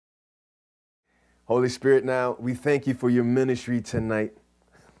Holy Spirit, now we thank you for your ministry tonight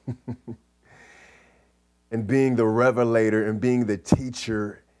and being the revelator and being the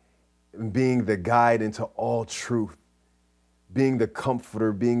teacher and being the guide into all truth, being the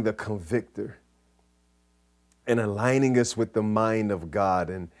comforter, being the convictor, and aligning us with the mind of God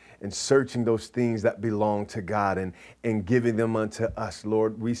and searching those things that belong to God and giving them unto us.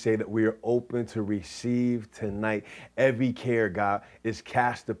 Lord, we say that we are open to receive tonight. Every care, God, is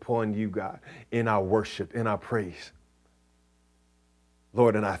cast upon you, God, in our worship, in our praise.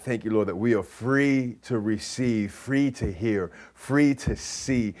 Lord, and I thank you, Lord, that we are free to receive, free to hear, free to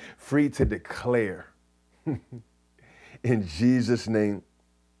see, free to declare. In Jesus' name,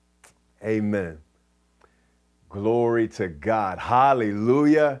 amen. Glory to God.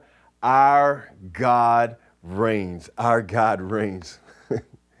 Hallelujah. Our God reigns. Our God reigns.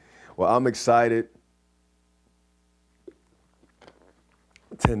 Well, I'm excited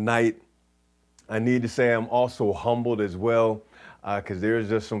tonight. I need to say I'm also humbled as well, because there's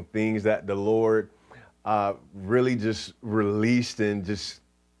just some things that the Lord really just released and just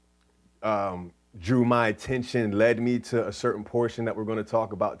drew my attention, led me to a certain portion that we're going to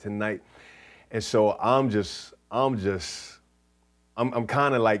talk about tonight. And so I'm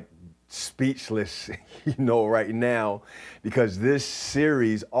kind of like speechless, right now, because this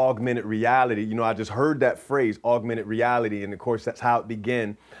series, Augmented Reality, I just heard that phrase, augmented reality. And of course, that's how it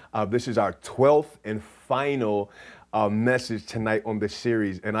began. This is our 12th and final message tonight on this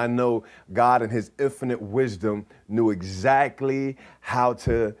series. And I know God in his infinite wisdom knew exactly how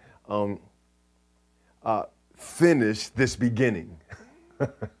to finish this beginning.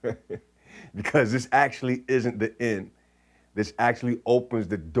 Because this actually isn't the end. This actually opens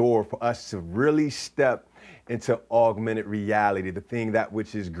the door for us to really step into augmented reality, the thing that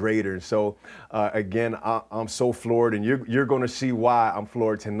which is greater. And so, again, I'm so floored, and you're going to see why I'm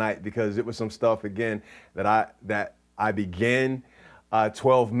floored tonight, because it was some stuff, again, that I began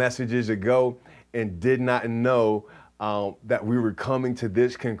 12 messages ago and did not know that we were coming to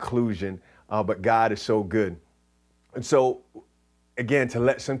this conclusion, but God is so good. And so, again, to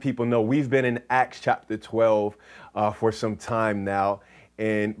let some people know, we've been in Acts chapter 12 for some time now,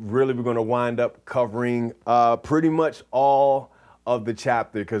 and really we're going to wind up covering pretty much all of the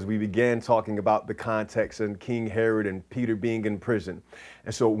chapter, because we began talking about the context and King Herod and Peter being in prison.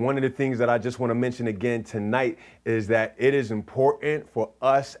 And so one of the things that I just want to mention again tonight is that it is important for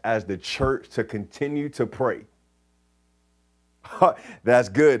us as the church to continue to pray. That's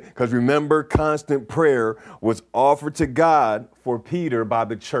good, because remember, constant prayer was offered to God for Peter by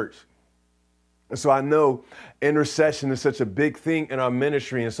the church. And so I know intercession is such a big thing in our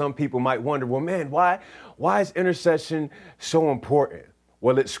ministry, and some people might wonder, well, man, why is intercession so important?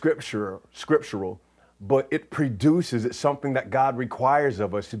 Well, it's scriptural, but it's something that God requires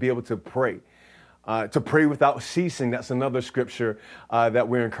of us to be able to pray. To pray without ceasing, that's another scripture that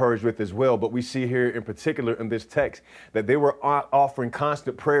we're encouraged with as well. But we see here in particular in this text that they were offering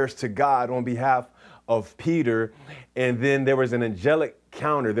constant prayers to God on behalf of Peter. And then there was an angelic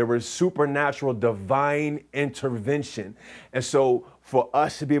counter. There was supernatural divine intervention. And so for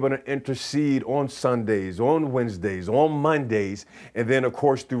us to be able to intercede on Sundays, on Wednesdays, on Mondays, and then, of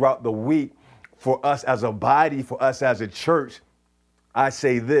course, throughout the week, for us as a body, for us as a church, I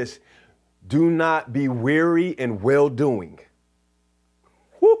say this: do not be weary in well-doing.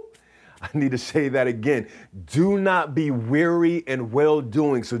 Woo! I need to say that again. Do not be weary in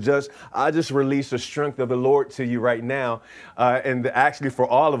well-doing. So I just release the strength of the Lord to you right now. And actually for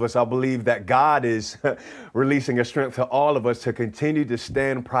all of us, I believe that God is releasing a strength to all of us to continue to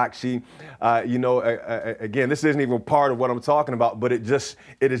stand proxy. Again, this isn't even part of what I'm talking about, but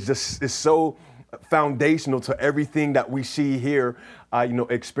it's so foundational to everything that we see here,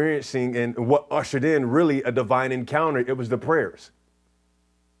 experiencing, and what ushered in really a divine encounter. It was the prayers.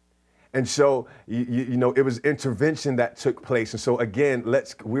 And so, it was intervention that took place. And so again,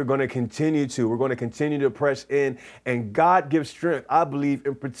 we're going to continue to press in, and God gives strength, I believe,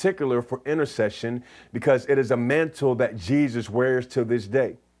 in particular for intercession, because it is a mantle that Jesus wears to this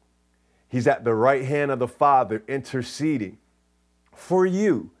day. He's at the right hand of the Father interceding for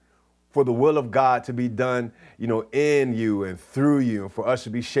you, for the will of God to be done, in you and through you, and for us to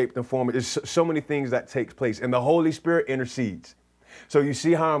be shaped and formed. There's so many things that take place, and the Holy Spirit intercedes. So you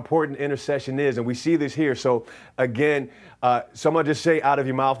see how important intercession is, and we see this here. So again, someone just say out of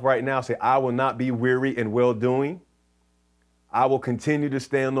your mouth right now, say, I will not be weary in well-doing. I will continue to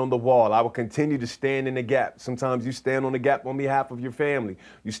stand on the wall. I will continue to stand in the gap. Sometimes you stand on the gap on behalf of your family.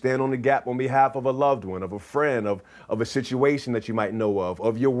 You stand on the gap on behalf of a loved one, of a friend, of a situation that you might know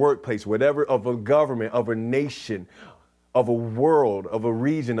of your workplace, whatever, of a government, of a nation, of a world, of a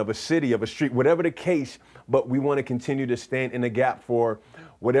region, of a city, of a street, whatever the case, but we want to continue to stand in the gap for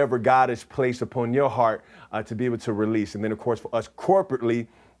whatever God has placed upon your heart to be able to release. And then, of course, for us corporately,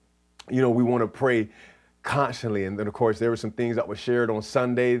 we want to pray constantly. And then, of course, there were some things that were shared on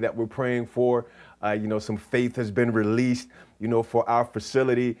Sunday that we're praying for. Some faith has been released, for our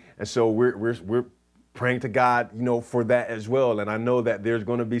facility. And so we're praying to God, for that as well. And I know that there's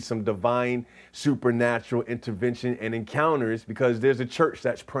going to be some divine supernatural intervention and encounters because there's a church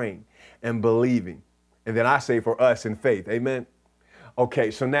that's praying and believing. And then I say for us in faith. Amen.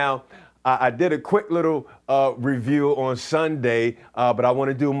 Okay, so now I did a quick little review on Sunday, but I want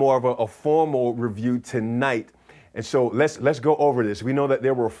to do more of a formal review tonight. And so let's go over this. We know that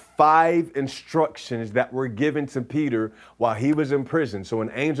there were 5 instructions that were given to Peter while he was in prison. So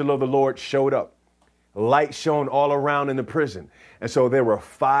an angel of the Lord showed up. Light shone all around in the prison. And so there were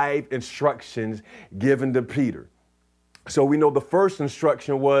 5 instructions given to Peter. So we know the first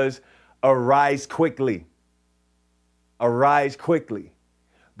instruction was arise quickly. Arise quickly.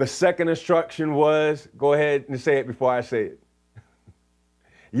 The second instruction was, go ahead and say it before I say it.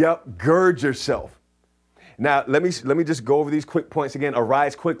 Yep, gird yourself. Now, let me just go over these quick points again.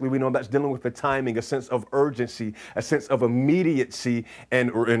 Arise quickly. We know that's dealing with the timing, a sense of urgency, a sense of immediacy,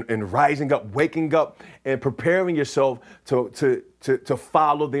 and rising up, waking up, and preparing yourself to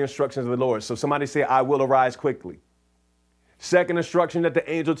follow the instructions of the Lord. So somebody say, I will arise quickly. Second instruction that the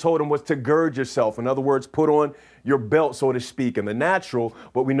angel told him was to gird yourself. In other words, put on your belt, so to speak, in the natural,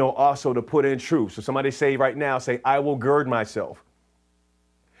 but we know also to put in truth. So somebody say right now, say, I will gird myself.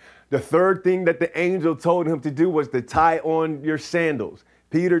 The third thing that the angel told him to do was to tie on your sandals.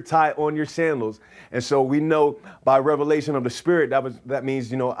 Peter, tie on your sandals. And so we know by revelation of the Spirit, that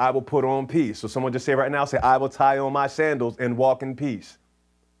means, I will put on peace. So someone just say right now, say, I will tie on my sandals and walk in peace.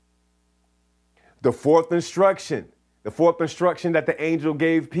 The fourth instruction that the angel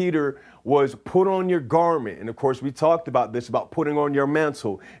gave Peter was put on your garment. And of course, we talked about this, about putting on your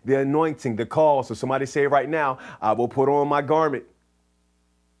mantle, the anointing, the call. So somebody say right now, I will put on my garment.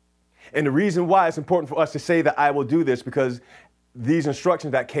 And the reason why it's important for us to say that I will do this, because these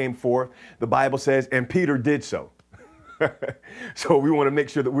instructions that came forth, the Bible says, and Peter did so. So we want to make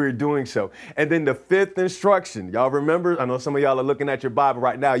sure that we're doing so. And then the fifth instruction, y'all remember? I know some of y'all are looking at your Bible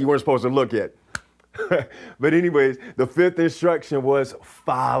right now. You weren't supposed to look yet. But anyways, the fifth instruction was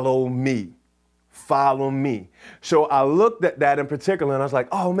follow me. Follow me. So I looked at that in particular and I was like,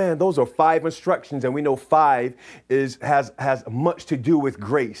 oh man, those are 5 instructions. And we know 5 has much to do with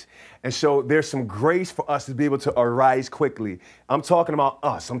grace. And so there's some grace for us to be able to arise quickly. I'm talking about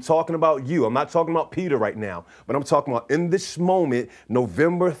us. I'm talking about you. I'm not talking about Peter right now, but I'm talking about in this moment,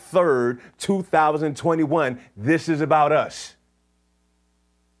 November 3rd, 2021, this is about us.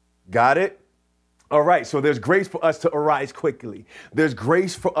 Got it? All right, so there's grace for us to arise quickly. There's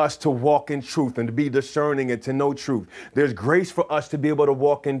grace for us to walk in truth and to be discerning and to know truth. There's grace for us to be able to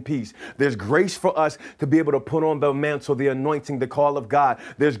walk in peace. There's grace for us to be able to put on the mantle, the anointing, the call of God.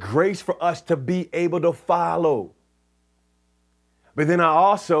 There's grace for us to be able to follow. But then I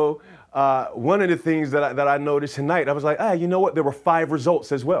also, one of the things that I noticed tonight, I was like, you know what? There were 5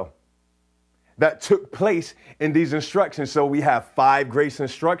 results as well that took place in these instructions. So we have 5 grace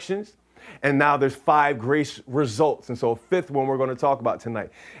instructions. And now there's 5 grace results. And so a 5th one we're going to talk about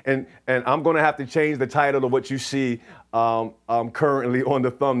tonight. And I'm going to have to change the title of what you see currently on the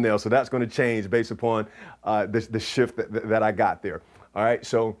thumbnail. So that's going to change based upon the shift that I got there. All right.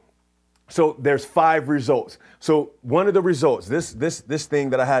 So there's 5 results. So one of the results, this thing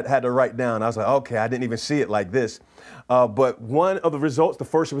that I had to write down, I was like, okay, I didn't even see it like this. But one of the results, the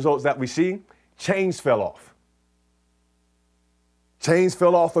first results that we see, chains fell off. Chains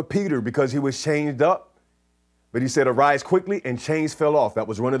fell off of Peter because he was chained up, but he said, arise quickly, and chains fell off. That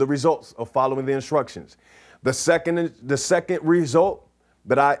was one of the results of following the instructions. The second result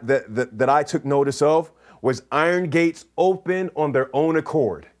that I took notice of was iron gates open on their own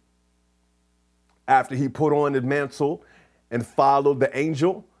accord. After he put on the mantle and followed the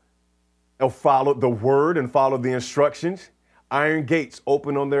angel, or followed the word and followed the instructions, iron gates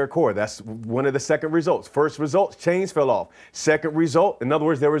open on their accord. That's one of the second results. First result, chains fell off. Second result, in other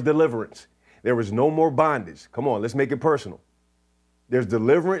words, there was deliverance. There was no more bondage. Come on, let's make it personal. There's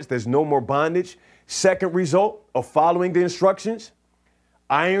deliverance. There's no more bondage. Second result of following the instructions,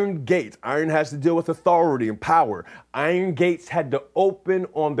 iron gates. Iron has to deal with authority and power. Iron gates had to open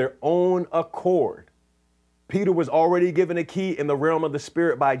on their own accord. Peter was already given a key in the realm of the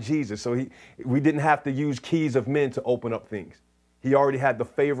Spirit by Jesus. So we didn't have to use keys of men to open up things. He already had the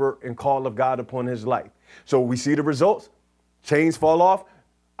favor and call of God upon his life. So we see the results. Chains fall off.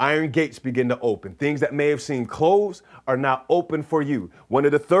 Iron gates begin to open. Things that may have seemed closed are now open for you. One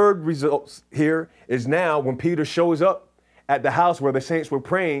of the third results here is now when Peter shows up at the house where the saints were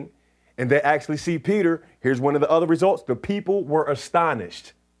praying and they actually see Peter, here's one of the other results. The people were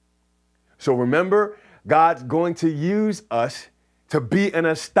astonished. So remember, God's going to use us to be an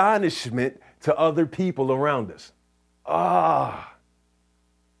astonishment to other people around us.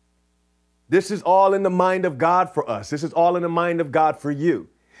 This is all in the mind of God for us. This is all in the mind of God for you.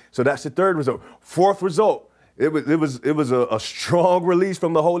 So that's the third result. Fourth result, it was a strong release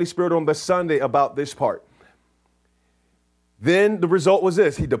from the Holy Spirit on the Sunday about this part. Then the result was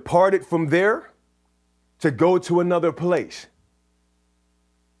this. He departed from there to go to another place.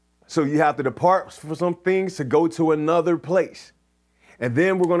 So you have to depart for some things to go to another place. And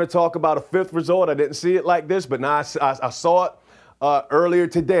then we're going to talk about a fifth result. I didn't see it like this, but now I saw it earlier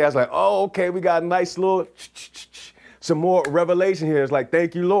today. I was like, oh, okay, we got a nice little some more revelation here. It's like,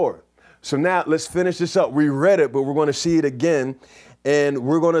 thank you, Lord. So now let's finish this up. We read it, but we're going to see it again. And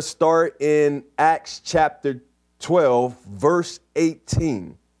we're going to start in Acts chapter 12, verse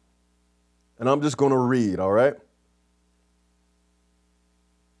 18. And I'm just going to read, all right?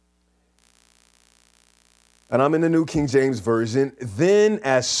 And I'm in the New King James Version. Then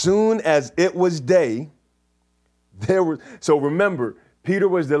as soon as it was day, so remember, Peter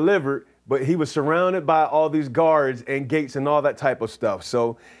was delivered, but he was surrounded by all these guards and gates and all that type of stuff.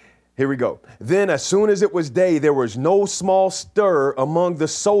 So here we go. Then as soon as it was day, there was no small stir among the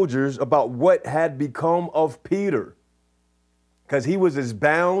soldiers about what had become of Peter, because he was as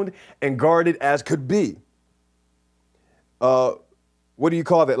bound and guarded as could be. What do you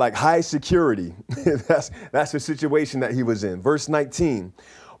call that? Like high security. That's the situation that he was in. Verse 19.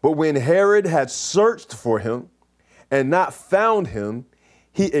 But when Herod had searched for him and not found him,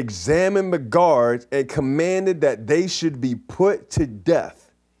 he examined the guards and commanded that they should be put to death.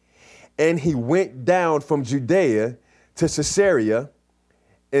 And he went down from Judea to Caesarea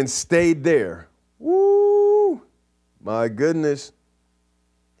and stayed there. Woo! My goodness.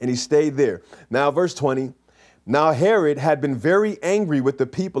 And he stayed there. Now, verse 20. Now Herod had been very angry with the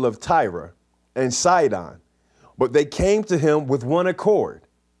people of Tyre and Sidon, but they came to him with one accord.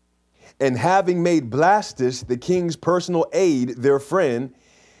 And having made Blastus, the king's personal aide, their friend,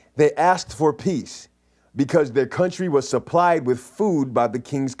 they asked for peace, because their country was supplied with food by the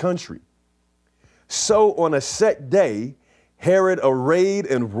king's country. So on a set day, Herod, arrayed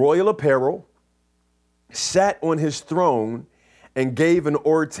in royal apparel, sat on his throne and gave an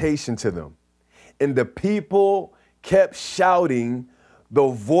oration to them. And the people kept shouting, the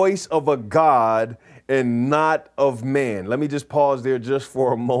voice of a God and not of man. Let me just pause there just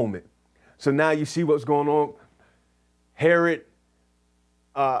for a moment. So now you see what's going on. Herod,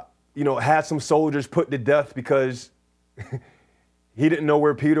 had some soldiers put to death because he didn't know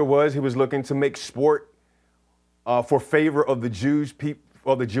where Peter was. He was looking to make sport for favor of the Jewish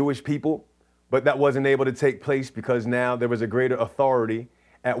people, but that wasn't able to take place because now there was a greater authority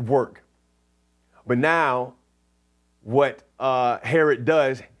at work. But now what Herod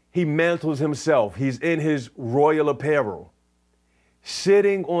does, he mantles himself. He's in his royal apparel,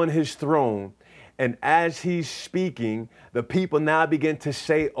 sitting on his throne. And as he's speaking, the people now begin to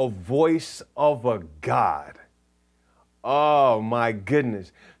say, a voice of a God. Oh, my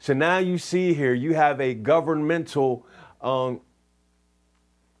goodness. So now you see here, you have a governmental, I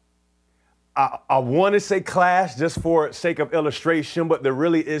want to say class just for sake of illustration, but there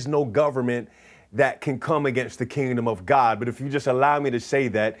really is no government that can come against the kingdom of God. But if you just allow me to say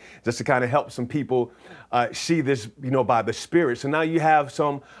that, just to kind of help some people see this, by the Spirit. So now you have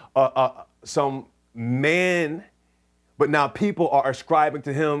some man, but now people are ascribing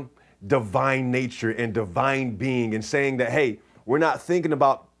to him divine nature and divine being and saying that, hey, we're not thinking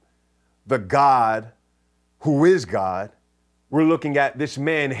about the God who is God. We're looking at this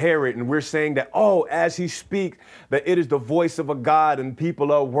man, Herod, and we're saying that, as he speaks, that it is the voice of a God, and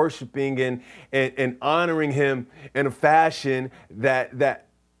people are worshiping and honoring him in a fashion that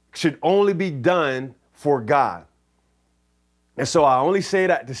should only be done for God. And so I only say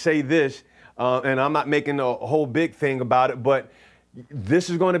that to say this, and I'm not making a whole big thing about it, but this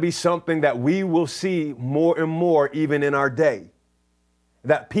is going to be something that we will see more and more even in our day.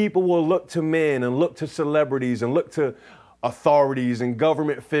 That people will look to men and look to celebrities and look to authorities and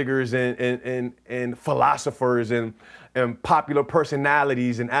government figures and philosophers and popular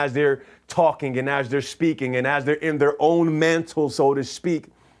personalities. And as they're talking and as they're speaking and as they're in their own mantle, so to speak,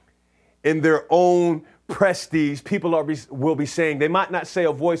 in their own prestige, people will be saying, they might not say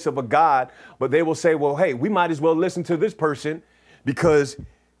a voice of a God, but they will say, well, hey, we might as well listen to this person because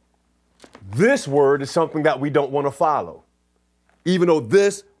this word is something that we don't want to follow. Even though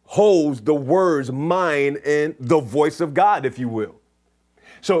this holds the words, mind, and the voice of God, if you will.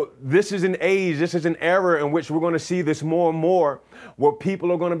 So this is an age, this is an era in which we're going to see this more and more, where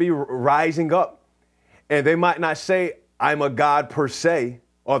people are going to be rising up. And they might not say, I'm a God per se,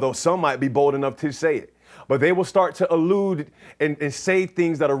 although some might be bold enough to say it. But they will start to allude and say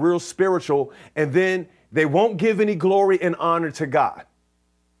things that are real spiritual, and then they won't give any glory and honor to God.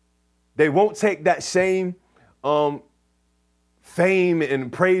 They won't take that same fame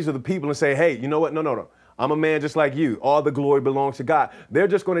and praise of the people and say, hey, you know what? No. I'm a man just like you. All the glory belongs to God. They're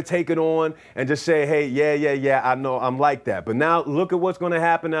just going to take it on and just say, hey, yeah, I know I'm like that. But now look at what's going to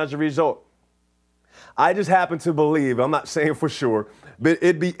happen as a result. I just happen to believe, I'm not saying for sure, but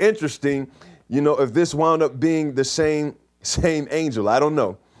it'd be interesting, if this wound up being the same angel. I don't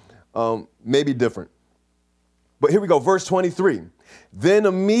know. Maybe different. But here we go. Verse 23. Then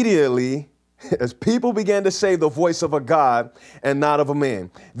immediately, as people began to say the voice of a God and not of a man,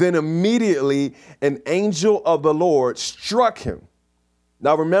 then immediately an angel of the Lord struck him.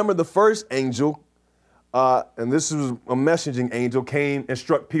 Now remember, the first angel, and this was a messaging angel, came and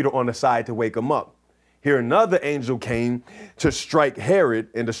struck Peter on the side to wake him up. Here another angel came to strike Herod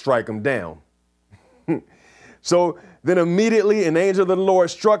and to strike him down. So then immediately an angel of the Lord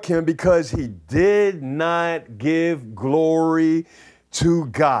struck him because he did not give glory to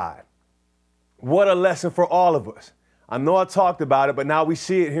God. What a lesson for all of us. I know I talked about it, but now we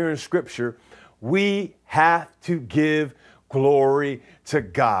see it here in Scripture. We have to give glory to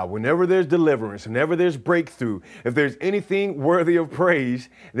God. Whenever there's deliverance, whenever there's breakthrough, if there's anything worthy of praise,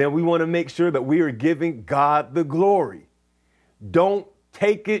 then we want to make sure that we are giving God the glory. Don't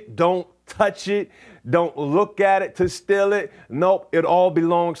take it. Don't touch it. Don't look at it to steal it. Nope. It all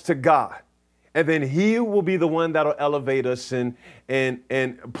belongs to God. And then he will be the one that'll elevate us and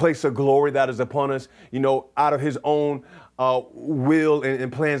place a glory that is upon us, out of his own will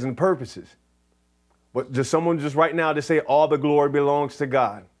and plans and purposes. But just someone just right now to say all the glory belongs to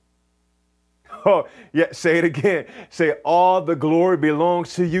God. Oh, yeah, say it again. Say all the glory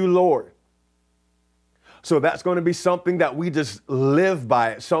belongs to you, Lord. So that's going to be something that we just live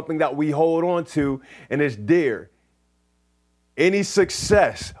by, something that we hold on to, and it's dear. Any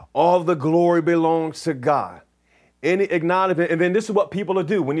success, all the glory belongs to God. Any acknowledgement, and then this is what people will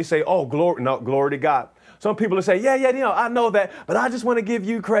do when you say, oh, glory to God. Some people will say, yeah, I know that, but I just want to give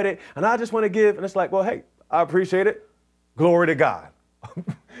you credit, and I just want to give, and it's like, well, hey, I appreciate it. Glory to God.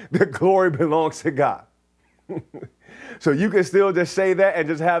 The glory belongs to God. So you can still just say that and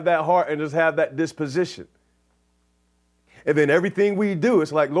just have that heart and just have that disposition. And then everything we do,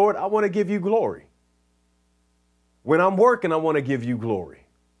 it's like, Lord, I want to give you glory. When I'm working, I want to give you glory.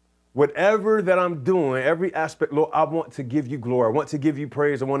 Whatever that I'm doing, every aspect, Lord, I want to give you glory. I want to give you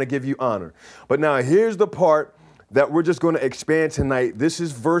praise. I want to give you honor. But now here's the part that we're just going to expand tonight. This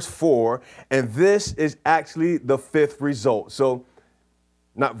is verse 4, and this is actually the fifth result. So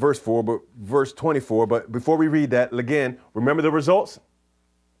not verse 4, but verse 24. But before we read that, again, remember the results?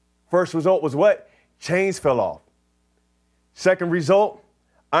 First result was what? Chains fell off. Second result,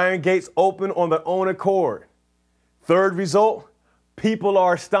 iron gates open on their own accord. Third result, people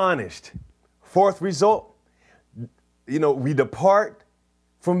are astonished. Fourth result, we depart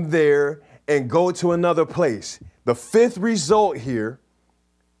from there and go to another place. The fifth result here,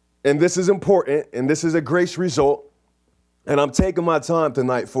 and this is important, and this is a grace result, and I'm taking my time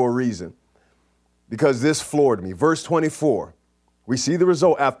tonight for a reason, because this floored me. Verse 24, we see the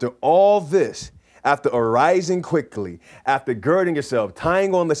result after all this. After arising quickly, after girding yourself,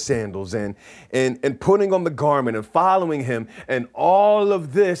 tying on the sandals and putting on the garment and following him, and all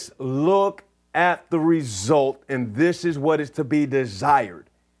of this, look at the result. And this is what is to be desired,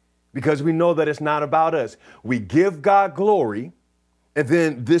 because we know that it's not about us. We give God glory, and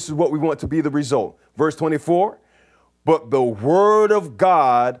then this is what we want to be the result. Verse 24, but the word of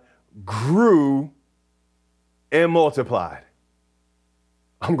God grew and multiplied.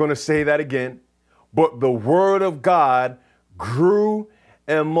 I'm going to say that again. But the word of God grew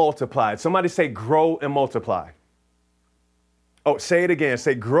and multiplied. Somebody say grow and multiply. Oh, say it again.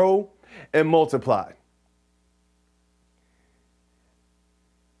 Say grow and multiply.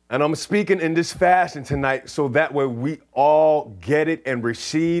 And I'm speaking in this fashion tonight so that way we all get it and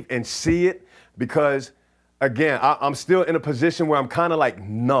receive and see it. Because, again, I'm still in a position where I'm kind of like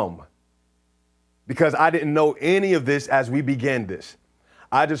numb. Because I didn't know any of this as we began this.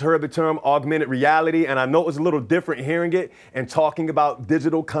 I just heard the term augmented reality, and I know it was a little different hearing it and talking about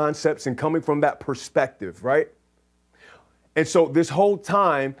digital concepts and coming from that perspective, right? And so this whole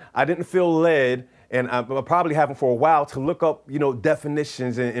time, I didn't feel led, and I probably haven't for a while, to look up,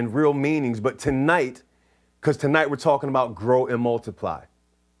 definitions and real meanings. But tonight, because tonight we're talking about grow and multiply.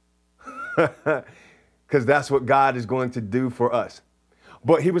 because that's what God is going to do for us.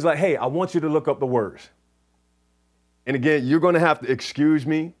 But he was like, hey, I want you to look up the words. And again, you're going to have to excuse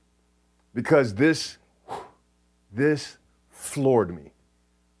me because this floored me.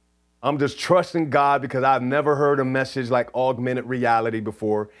 I'm just trusting God because I've never heard a message like augmented reality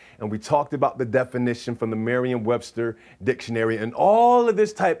before. And we talked about the definition from the Merriam-Webster dictionary and all of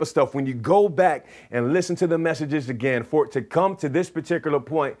this type of stuff. When you go back and listen to the messages again, for it to come to this particular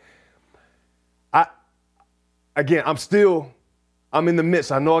point, I'm in the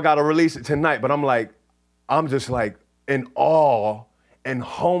midst. I know I got to release it tonight, but I'm just like in awe and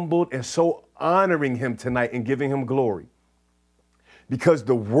humbled and so honoring him tonight and giving him glory. Because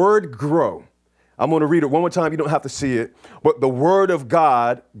the word grow, I'm going to read it one more time. You don't have to see it. But the word of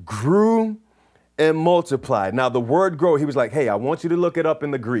God grew and multiplied. Now, the word grow, he was like, hey, I want you to look it up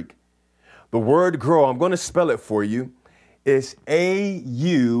in the Greek. The word grow, I'm going to spell it for you. It's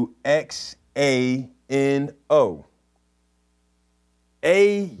Auxano.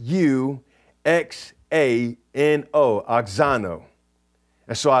 Auxano, Auxano.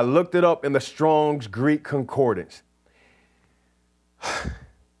 And so I looked it up in the Strong's Greek Concordance.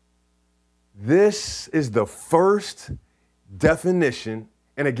 This is the first definition,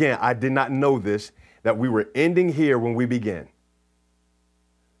 and again, I did not know this, that we were ending here when we began.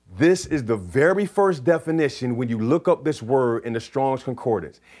 This is the very first definition when you look up this word in the Strong's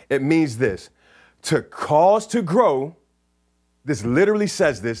Concordance. It means this: to cause to grow. This literally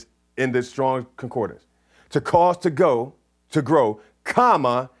says this in the Strong's Concordance. To cause to grow,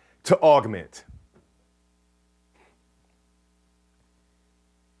 comma, to augment.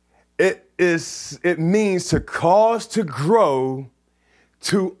 It means to cause to grow,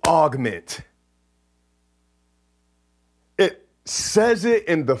 to augment. It says it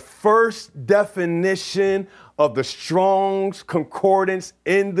in the first definition of the Strong's Concordance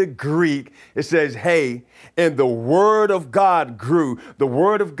in the Greek. It says, hey, and the word of God grew. The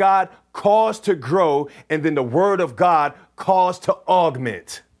word of God caused to grow, and then the word of God caused to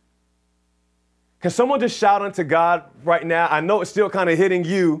augment. Can someone just shout unto God right now? I know it's still kind of hitting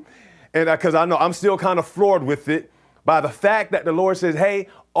you, and because I know I'm still kind of floored with it by the fact that the Lord says, hey,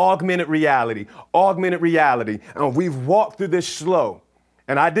 augmented reality. And we've walked through this slow.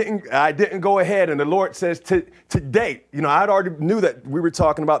 And I didn't go ahead. And the Lord says today, I'd already knew that we were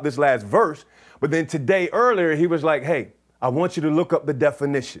talking about this last verse. But then today earlier, he was like, hey, I want you to look up the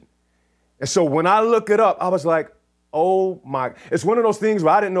definition. And so when I look it up, I was like, oh my, it's one of those things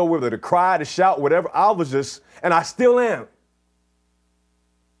where I didn't know whether to cry, to shout, whatever. I was just, and I still am.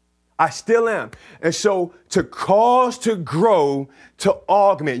 And so to cause to grow, to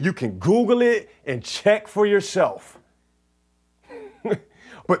augment, you can Google it and check for yourself.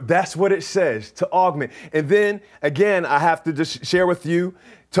 But that's what it says, to augment. And then again, I have to just share with you,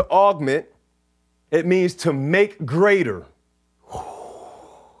 to augment, it means to make greater,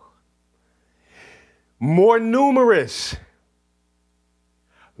 more numerous,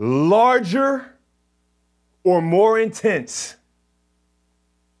 larger, or more intense.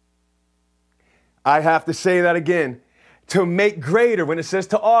 I have to say that again. To make greater, when it says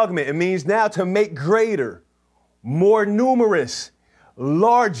to augment, it means now to make greater, more numerous,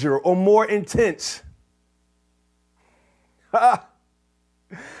 larger, or more intense. But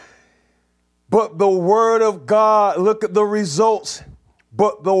the word of God, look at the results.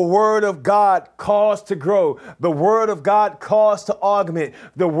 But the word of God caused to grow. The word of God caused to augment.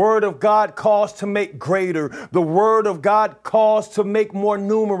 The word of God caused to make greater. The word of God caused to make more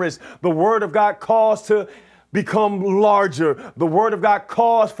numerous. The word of God caused to become larger. The word of God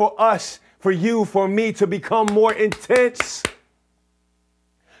caused for us, for you, for me to become more intense.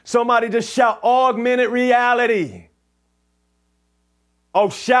 Somebody just shout augmented reality. Oh,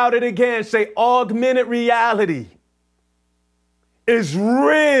 shout it again. Say augmented reality is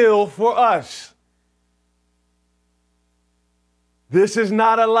real for us. This is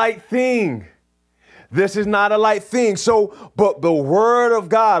not a light thing. So, but the word of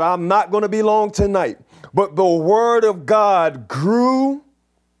God, I'm not going to be long tonight, but the word of God grew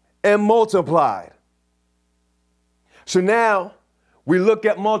and multiplied. So now we look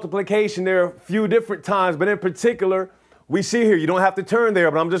at multiplication. There are a few different times, but in particular, we see here, you don't have to turn there,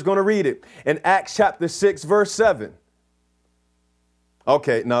 but I'm just going to read it. In Acts chapter 6, verse 7.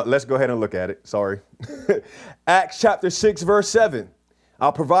 Okay, now let's go ahead and look at it. Sorry. Acts chapter 6, verse 7.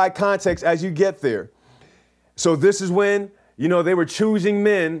 I'll provide context as you get there. So this is when, they were choosing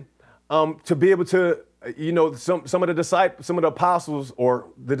men to be able to, some of the disciples, some of the apostles, or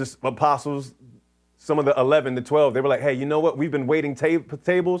the apostles, some of the 11, the 12, they were like, hey, you know what? We've been waiting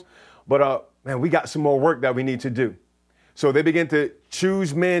tables, but man, we got some more work that we need to do. So they begin to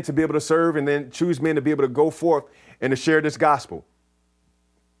choose men to be able to serve and then choose men to be able to go forth and to share this gospel.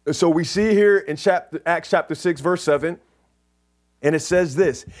 So we see here in Acts chapter 6, verse 7, and it says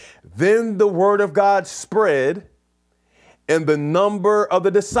this: then the word of God spread, and the number of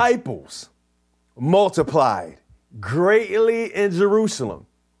the disciples multiplied greatly in Jerusalem.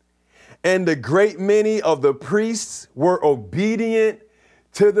 And a great many of the priests were obedient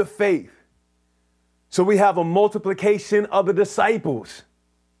to the faith. So we have a multiplication of the disciples,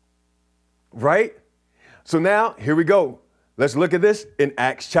 right? So now here we go. Let's look at this in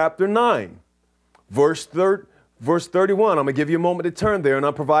Acts chapter 9, verse 31. I'm going to give you a moment to turn there, and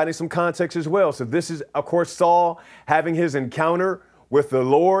I'm providing some context as well. So this is, of course, Saul having his encounter with the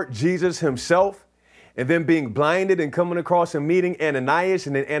Lord Jesus himself, and then being blinded and coming across and meeting Ananias,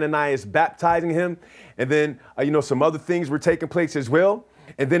 and then Ananias baptizing him. And then, some other things were taking place as well.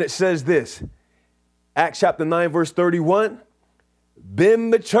 And then it says this, Acts chapter 9, verse 31, then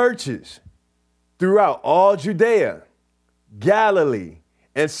the churches throughout all Judea, Galilee,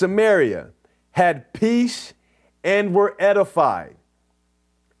 and Samaria had peace and were edified,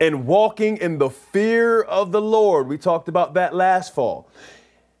 and walking in the fear of the Lord. We talked about that last fall.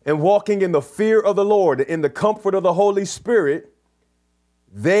 And walking in the fear of the Lord, in the comfort of the Holy Spirit,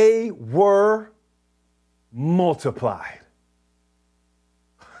 they were multiplied.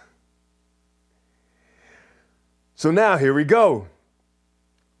 So now here we go.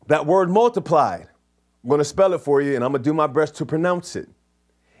 That word multiplied, I'm going to spell it for you, and I'm going to do my best to pronounce it.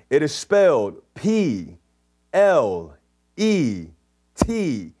 It is spelled P-L-E-T-H-Y-N-O.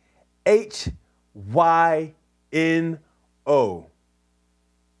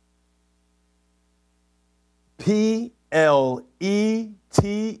 P-L-E-T-H-Y-N-O.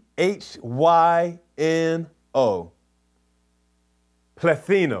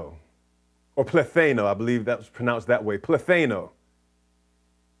 Plethino, or plethano, I believe that was pronounced that way. Plethano.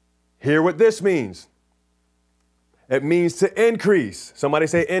 Hear what this means. It means to increase. Somebody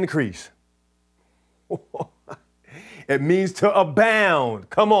say increase. It means to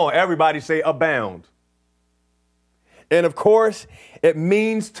abound. Come on, everybody say abound. And of course, it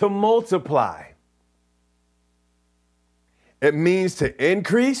means to multiply. It means to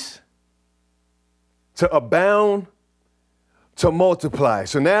increase, to abound, to multiply.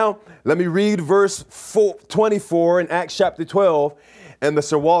 So now let me read verse 24 in Acts chapter 12 and the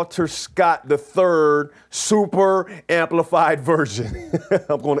Sir Walter Scott III super amplified version.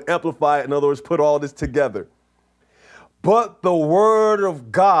 I'm going to amplify it. In other words, put all this together. But the word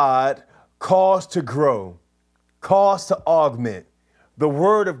of God caused to grow, caused to augment. The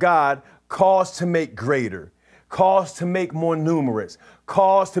word of God caused to make greater, caused to make more numerous,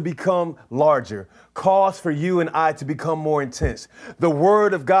 caused to become larger, caused for you and I to become more intense. The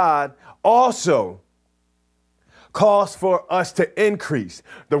word of God also caused for us to increase.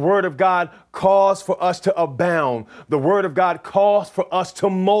 The word of God caused for us to abound. The word of God caused for us to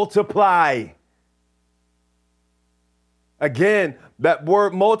multiply. Again, that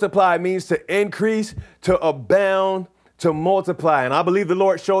word multiply means to increase, to abound, to multiply. And I believe the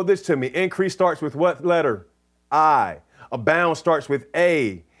Lord showed this to me. Increase starts with what letter? I. Abound starts with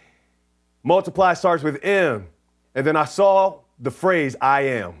A. Multiply starts with M. And then I saw the phrase, I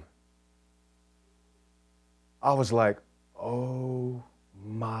am. I was like, oh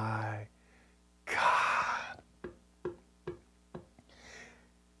my God.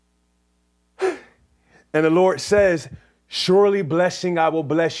 And the Lord says, surely blessing, I will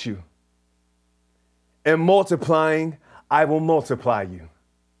bless you. And multiplying, I will multiply you.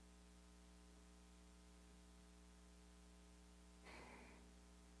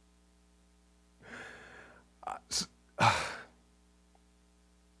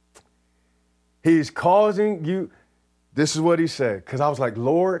 He's causing you, this is what he said, because I was like,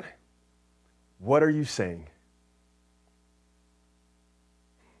 Lord, what are you saying?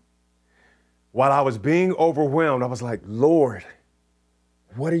 While I was being overwhelmed, I was like, Lord,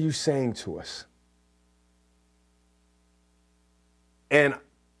 what are you saying to us? And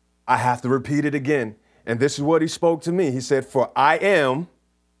I have to repeat it again. And this is what he spoke to me. He said, for I am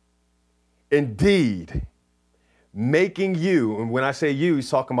indeed making you, and when I say you, he's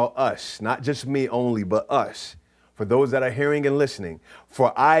talking about us, not just me only, but us, for those that are hearing and listening.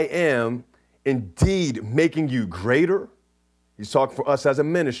 For I am indeed making you greater. He's talking for us as a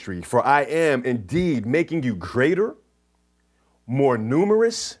ministry. For I am indeed making you greater, more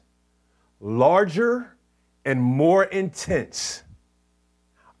numerous, larger, and more intense.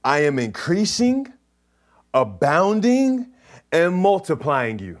 I am increasing, abounding, and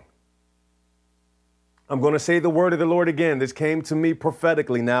multiplying you. I'm going to say the word of the Lord again. This came to me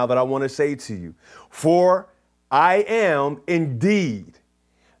prophetically now that I want to say to you. For I am indeed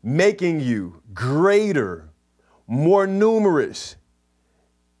making you greater, more numerous,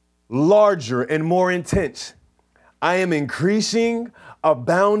 larger, and more intense. I am increasing,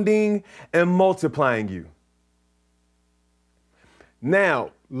 abounding, and multiplying you.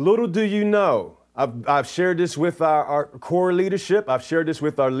 Now, little do you know, I've shared this with our core leadership. I've shared this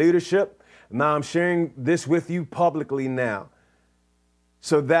with our leadership. Now I'm sharing this with you publicly now.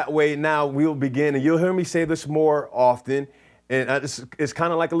 So that way now we'll begin, and you'll hear me say this more often. And it's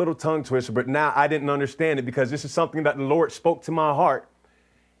kind of like a little tongue twister, but now I didn't understand it because this is something that the Lord spoke to my heart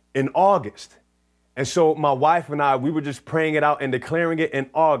in August. And so my wife and I, we were just praying it out and declaring it in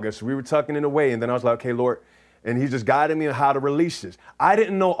August. We were tucking it away. And then I was like, okay, Lord, and he just guided me on how to release this. I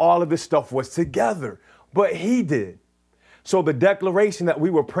didn't know all of this stuff was together, but he did. So the declaration that we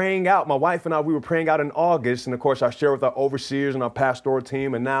were praying out, my wife and I, we were praying out in August. And of course, I share with our overseers and our pastoral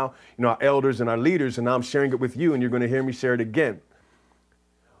team and now, our elders and our leaders. And now I'm sharing it with you and you're going to hear me share it again.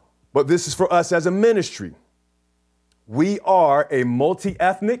 But this is for us as a ministry. We are a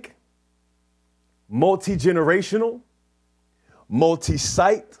multi-ethnic, multi-generational,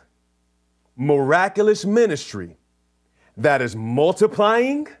 multi-site, miraculous ministry that is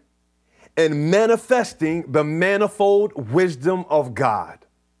multiplying and manifesting the manifold wisdom of God.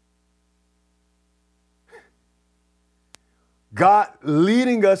 God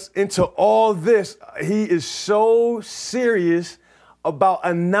leading us into all this, he is so serious about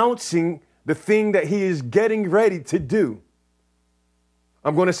announcing the thing that he is getting ready to do.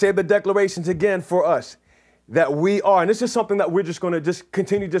 I'm going to say the declarations again for us that we are, and this is something that we're just going to just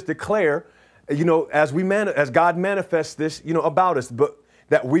continue to declare, as God manifests this, about us, but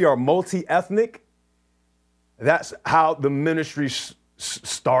that we are multi-ethnic. That's how the ministry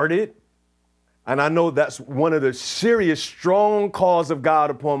started. And I know that's one of the serious, strong calls of God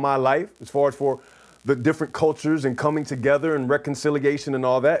upon my life, as far as for the different cultures and coming together and reconciliation and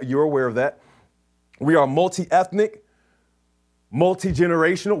all that. You're aware of that. We are multi-ethnic,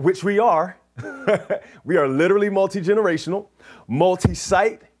 multi-generational, which we are. We are literally multi-generational,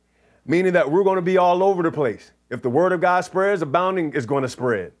 multi-site, meaning that we're going to be all over the place. If the word of God spreads, abounding is going to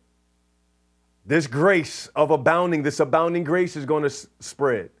spread. This grace of abounding, this abounding grace is going to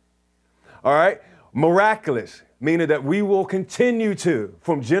spread. All right. Miraculous, meaning that we will continue to,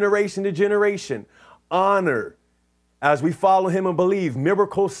 from generation to generation, honor as we follow him and believe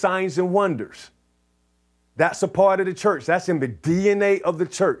miracles, signs, and wonders. That's a part of the church. That's in the DNA of the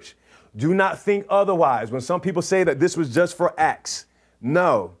church. Do not think otherwise. When some people say that this was just for Acts,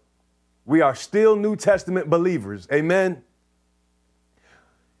 no. We are still New Testament believers. Amen.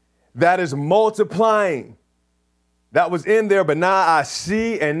 That is multiplying. That was in there, but now I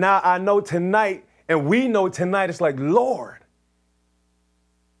see and now I know tonight, and we know tonight, it's like, Lord,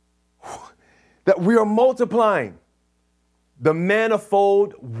 that we are multiplying the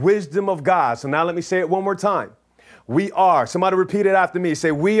manifold wisdom of God. So now let me say it one more time. We are, somebody repeat it after me.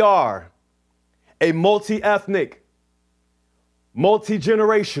 Say, we are a multi-ethnic,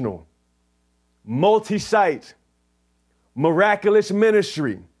 multi-generational, multi-site, miraculous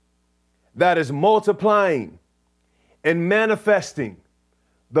ministry that is multiplying and manifesting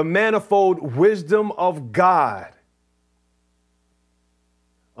the manifold wisdom of God.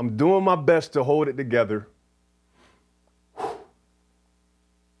 I'm doing my best to hold it together.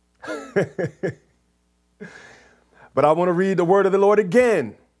 But I want to read the word of the Lord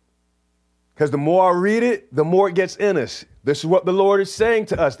again, because the more I read it, the more it gets in us. This is what the Lord is saying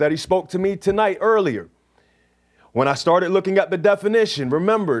to us that he spoke to me tonight earlier. When I started looking at the definition,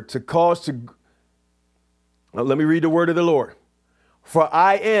 remember, to cause to... Now, let me read the word of the Lord. For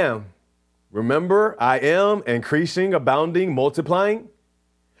I am, remember, I am increasing, abounding, multiplying.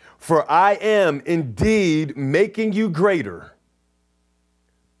 For I am indeed making you greater.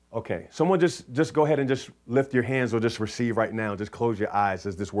 Okay, someone just go ahead and just lift your hands or just receive right now. Just close your eyes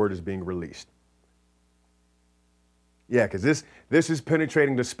as this word is being released. Yeah, because this is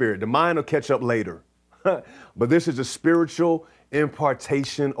penetrating the spirit. The mind will catch up later. But this is a spiritual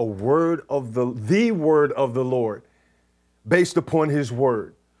impartation, a word of the word of the Lord based upon his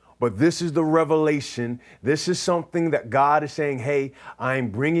word. But this is the revelation. This is something that God is saying, hey, I'm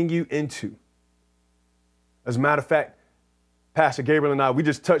bringing you into. As a matter of fact, Pastor Gabriel and I, we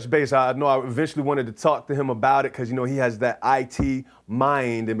just touched base. I know I eventually wanted to talk to him about it because, he has that IT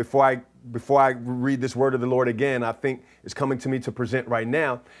mind. And before I read this word of the Lord again, I think it's coming to me to present right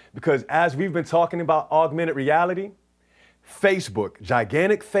now. Because as we've been talking about augmented reality, Facebook,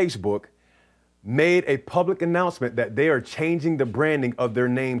 gigantic Facebook, made a public announcement that they are changing the branding of their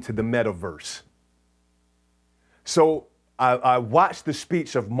name to the metaverse. So I watched the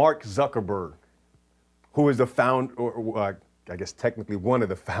speech of Mark Zuckerberg who is the founder, or I guess technically one of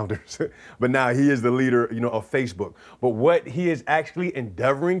the founders, but now he is the leader, of Facebook. But what he is actually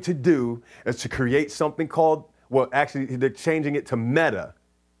endeavoring to do is to create something called, well, actually they're changing it to Meta.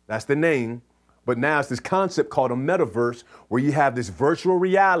 That's the name. But now it's this concept called a metaverse, where you have this virtual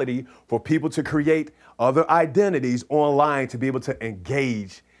reality for people to create other identities online to be able to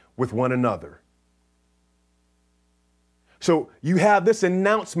engage with one another. So you have this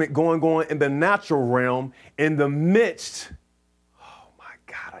announcement going on in the natural realm in the midst, oh my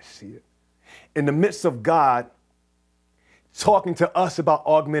God, I see it, in the midst of God talking to us about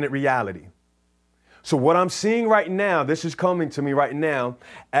augmented reality. So what I'm seeing right now, this is coming to me right now,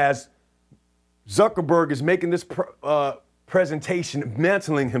 as Zuckerberg is making this presentation,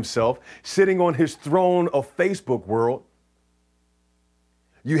 mantling himself, sitting on his throne of Facebook world.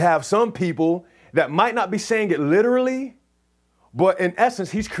 You have some people that might not be saying it literally, but in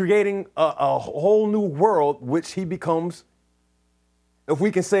essence, he's creating a whole new world, which he becomes, if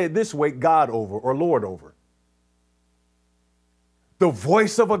we can say it this way, God over or Lord over. The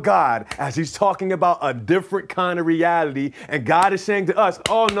voice of a God as he's talking about a different kind of reality. And God is saying to us,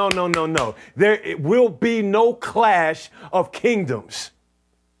 oh, no, no, no, no. There will be no clash of kingdoms.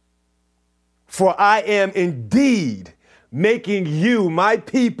 For I am indeed making you, my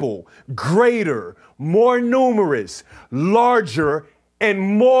people, greater, more numerous, larger, and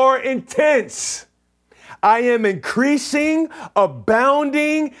more intense. I am increasing,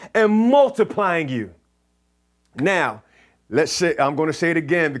 abounding, and multiplying you. Now, let's say, I'm going to say it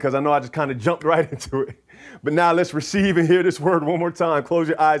again because I know I just kind of jumped right into it. But now let's receive and hear this word one more time. Close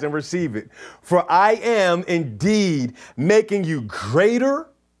your eyes and receive it. For I am indeed making you greater,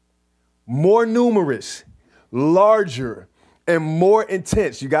 more numerous, larger, and more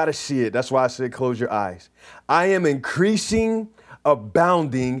intense. You got to see it. That's why I said close your eyes. I am increasing,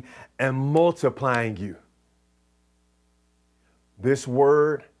 abounding, and multiplying you. This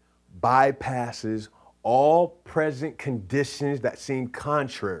word bypasses all present conditions that seem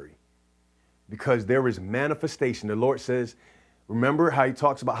contrary, because there is manifestation. The Lord says, remember how he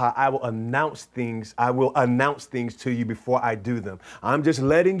talks about how I will announce things to you before I do them. I'm just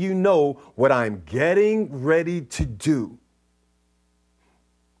letting you know what I'm getting ready to do.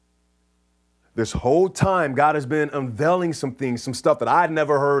 This whole time, God has been unveiling some things, some stuff that I'd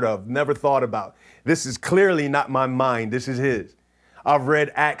never heard of, never thought about. This is clearly not my mind. This is his. I've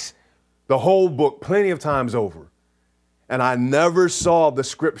read Acts, the whole book, plenty of times over. And I never saw the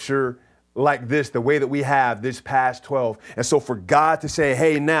scripture like this, the way that we have this past 12. And so for God to say,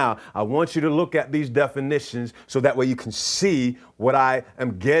 hey, now I want you to look at these definitions so that way you can see what I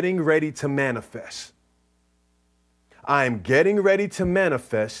am getting ready to manifest. I am getting ready to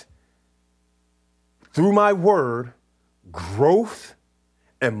manifest through my word, growth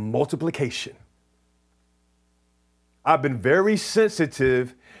and multiplication. I've been very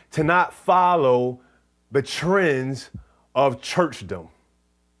sensitive to not follow the trends of churchdom.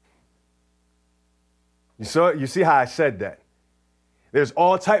 You see how I said that? There's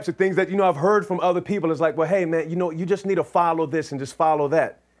all types of things that, I've heard from other people. It's like, well, hey, man, you just need to follow this and just follow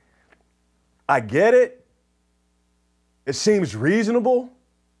that. I get it. It seems reasonable.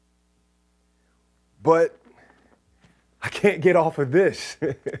 But I can't get off of this.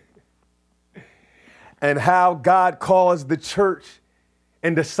 And how God caused the church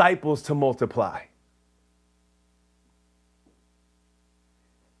and disciples to multiply.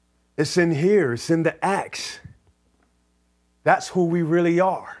 It's in here. It's in the Acts. That's who we really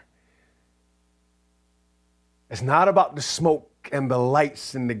are. It's not about the smoke and the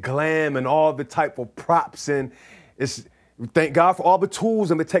lights and the glam and all the type of props. And thank God for all the tools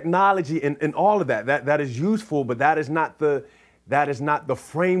and the technology and all of that. That is useful, but that is not the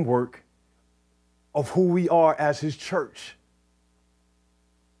framework of who we are as his church.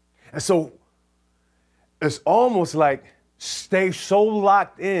 And so it's almost like stay so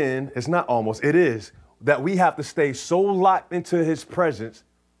locked in. It's not almost, it is, that we have to stay so locked into his presence.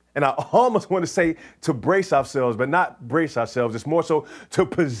 And I almost want to say to brace ourselves, but not brace ourselves. It's more so to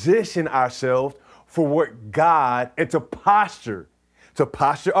position ourselves for what God, and to posture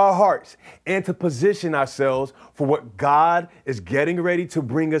our hearts and to position ourselves for what God is getting ready to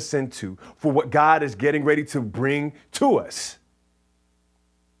bring us into, for what God is getting ready to bring to us.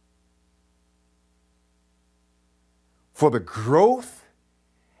 For the growth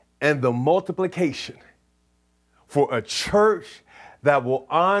and the multiplication, for a church that will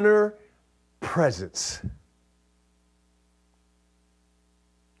honor presence.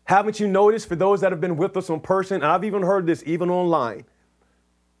 Haven't you noticed, for those that have been with us in person, and I've even heard this even online,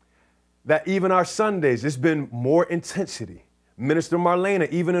 that even our Sundays, it's been more intensity, Minister Marlena,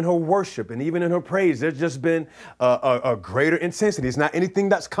 even in her worship and even in her praise, there's just been a greater intensity. It's not anything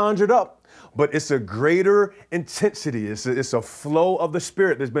that's conjured up, but it's a greater intensity. It's a flow of the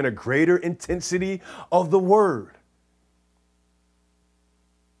Spirit. There's been a greater intensity of the Word.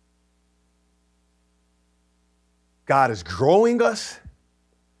 God is growing us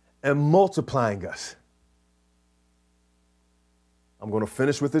and multiplying us. I'm going to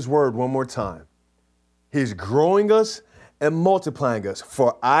finish with His word one more time. He's growing us and multiplying us.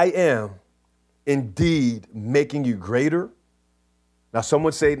 For I am indeed making you greater. Now,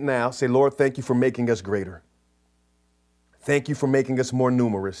 someone say, Lord, thank you for making us greater. Thank you for making us more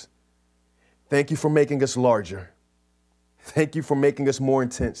numerous. Thank you for making us larger. Thank you for making us more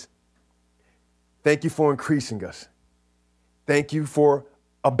intense. Thank you for increasing us. Thank you for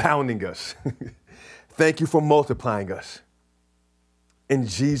abounding us. Thank you for multiplying us. In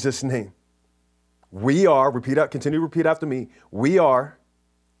Jesus' name, we are, continue to repeat after me, we are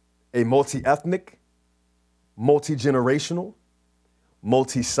a multi-ethnic, multi-generational,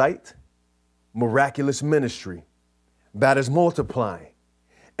 multi-site, miraculous ministry that is multiplying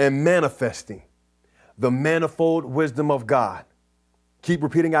and manifesting the manifold wisdom of God. Keep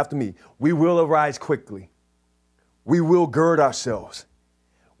repeating after me. We will arise quickly. We will gird ourselves.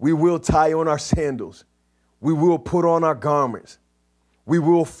 We will tie on our sandals. We will put on our garments. We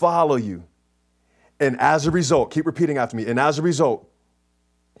will follow you. And as a result, keep repeating after me. And as a result,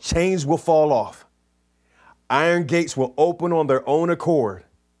 chains will fall off. Iron gates will open on their own accord.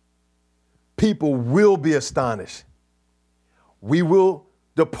 People will be astonished. We will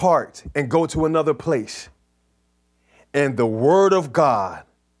depart and go to another place. And the word of God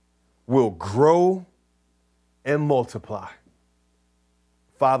will grow and multiply.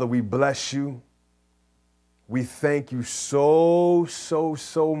 Father, we bless you. We thank you so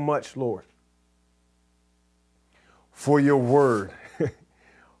much, Lord, for your word,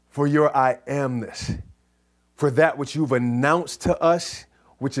 for your I amness, for that which you've announced to us,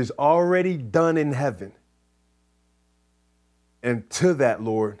 which is already done in heaven. And to that,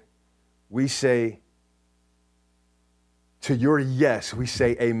 Lord, we say, to your yes, we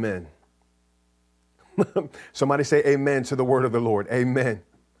say amen. Somebody say amen to the word of the Lord. Amen.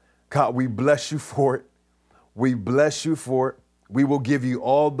 God, we bless you for it. We bless you for it. We will give you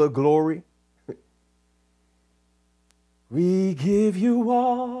all the glory. We give you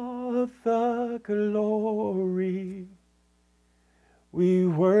all the glory. We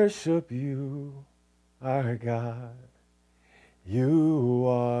worship you, our God. You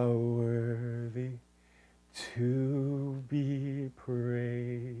are worthy to be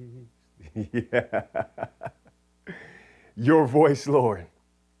praised. Yeah. Your voice, Lord,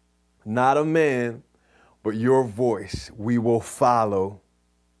 not a man, but your voice we will follow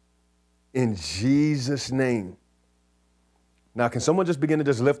in Jesus' name. Now, can someone just begin to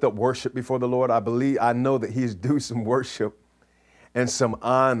just lift up worship before the Lord? I know that He's due some worship and some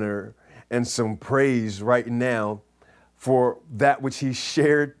honor and some praise right now for that which He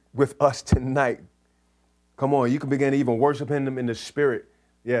shared with us tonight. Come on, you can begin to even worship Him in the Spirit.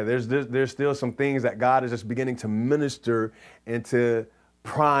 Yeah, there's still some things that God is just beginning to minister and to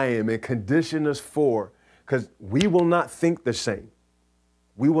prime and condition us for, because we will not think the same.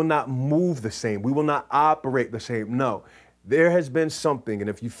 We will not move the same. We will not operate the same. No, there has been something. And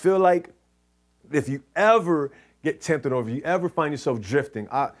if you feel like, if you ever get tempted or if you ever find yourself drifting,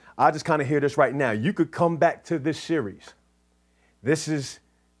 I just kind of hear this right now. You could come back to this series. This is,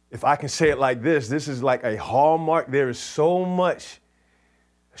 if I can say it like this is like a hallmark. There is so much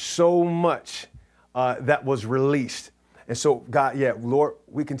that was released. And so, God, Lord,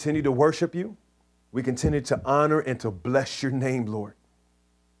 we continue to worship you. We continue to honor and to bless your name, Lord.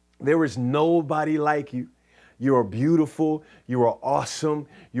 There is nobody like you. You are beautiful. You are awesome.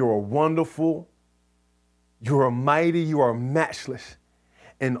 You are wonderful. You are mighty. You are matchless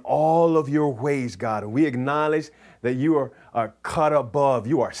in all of your ways, God. And we acknowledge that you are cut above.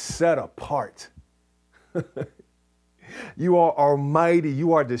 You are set apart. You are almighty.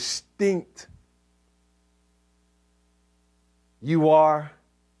 You are distinct. You are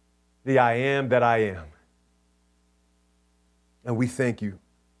the I am that I am. And we thank you.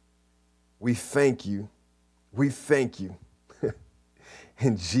 We thank you. We thank you.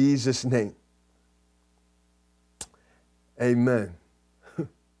 In Jesus' name. Amen.